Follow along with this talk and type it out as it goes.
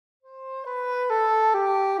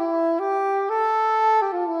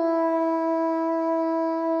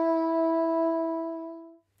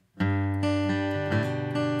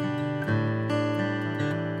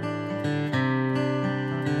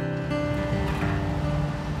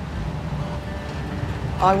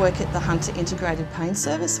I work at the Hunter Integrated Pain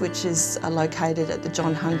Service, which is located at the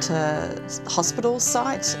John Hunter Hospital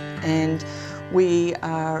site, and we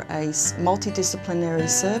are a multidisciplinary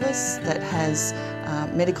service that has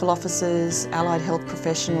medical officers, allied health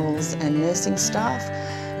professionals and nursing staff,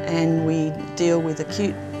 and we deal with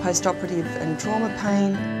acute post-operative and trauma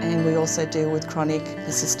pain, and we also deal with chronic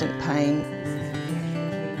persistent pain.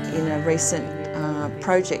 In a recent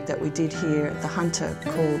project that we did here at the Hunter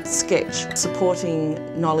called Sketch,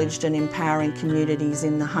 supporting knowledge and empowering communities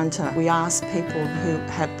in the Hunter. We asked people who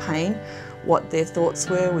have pain what their thoughts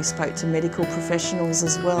were. We spoke to medical professionals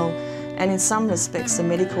as well, and in some respects the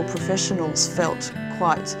medical professionals felt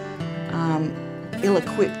quite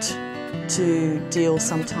ill-equipped to deal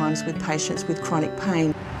sometimes with patients with chronic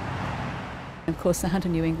pain. Of course, the Hunter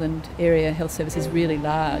New England Area Health Service is really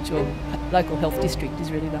large, or local health district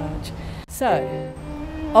is really large. So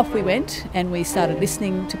off we went and we started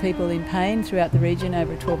listening to people in pain throughout the region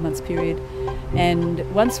over a 12-month period, and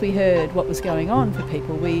once we heard what was going on for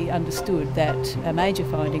people, we understood that a major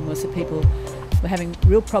finding was that people were having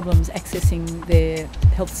real problems accessing their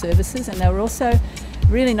health services, and they were also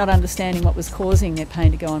really not understanding what was causing their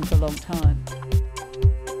pain to go on for a long time.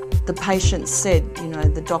 The patients said, you know,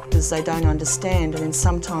 the doctors, they don't understand, and then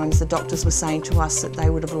sometimes the doctors were saying to us that they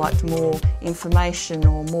would have liked more information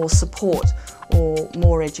or more support or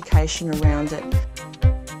more education around it.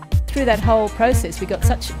 Through that whole process we got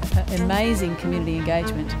such amazing community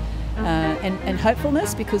engagement and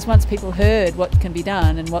hopefulness, because once people heard what can be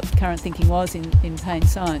done and what current thinking was in pain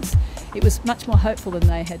science, it was much more hopeful than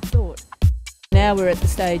they had thought. Now we're at the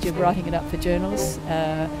stage of writing it up for journals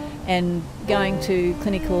and going to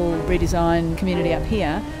clinical redesign community up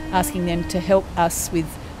here, asking them to help us with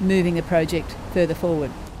moving the project further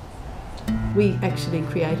forward. We actually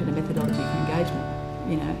created a methodology for engagement,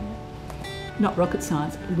 you know, not rocket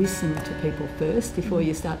science, but listen to people first before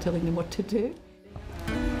you start telling them what to do.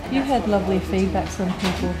 You had lovely feedback from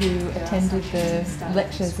people who attended the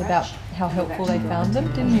lectures about how helpful they found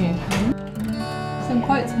them, didn't you? Some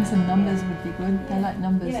quotes and some numbers would be good. They like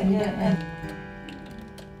numbers, wouldn't they?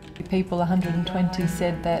 People, 120,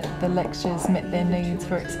 said that the lectures met their needs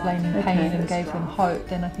for explaining pain and gave them hope.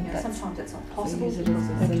 Then I think that's sometimes it's not possible. If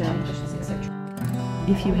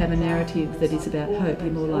you have a narrative that is about hope,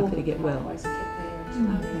 you're more likely to get well.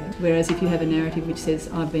 Whereas if you have a narrative which says,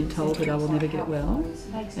 I've been told that I will never get well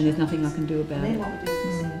and there's nothing I can do about it,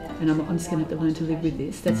 and I'm just going to have to learn to live with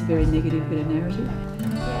this, that's a very negative bit of narrative.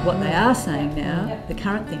 What they are saying now, the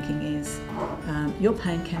current thinking is, your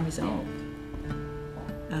pain can resolve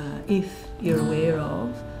if you're aware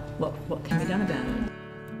of what can be done about it.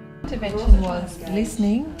 Intervention was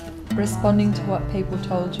listening, responding to what people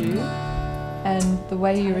told you, and the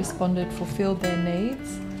way you responded fulfilled their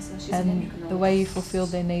needs, and the way you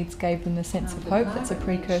fulfilled their needs gave them a sense of hope that's a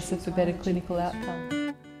precursor for better clinical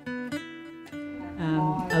outcomes.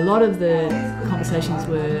 A lot of the conversations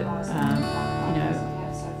were, you know,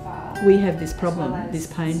 we have this problem, this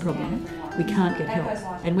pain problem, we can't get help,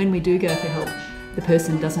 and when we do go for help, the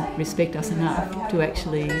person doesn't respect us enough to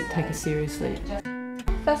actually take us seriously.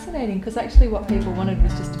 Fascinating, because actually what people wanted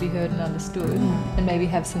was just to be heard and understood and maybe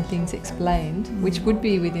have some things explained, which would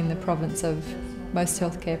be within the province of most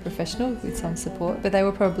healthcare professionals with some support, but they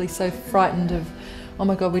were probably so frightened of, oh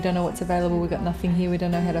my God, we don't know what's available, we've got nothing here, we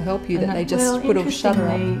don't know how to help you, that they just put a shutter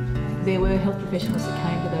up. There were health professionals that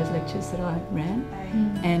came to those lectures that I ran,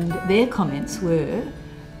 and their comments were,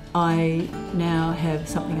 I now have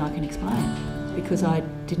something I can explain because I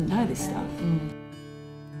didn't know this stuff. You've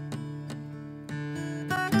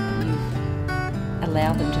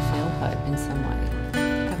allowed them to feel hope in some way,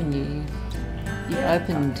 haven't you? You've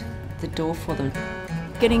opened the door for them.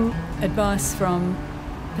 Getting advice from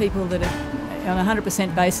people that are on a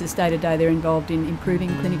 100% basis day to day, they're involved in improving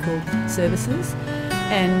clinical services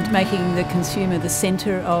and making the consumer the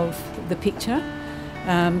centre of the picture.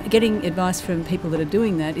 Getting advice from people that are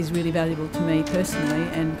doing that is really valuable to me personally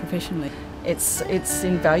and professionally. It's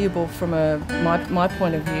invaluable from my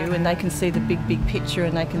point of view, and they can see the big picture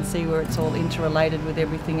and they can see where it's all interrelated with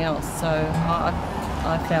everything else. So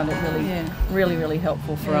I found it really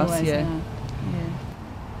helpful for us.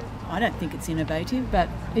 I don't think it's innovative, but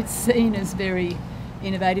it's seen as very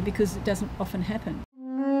innovative because it doesn't often happen.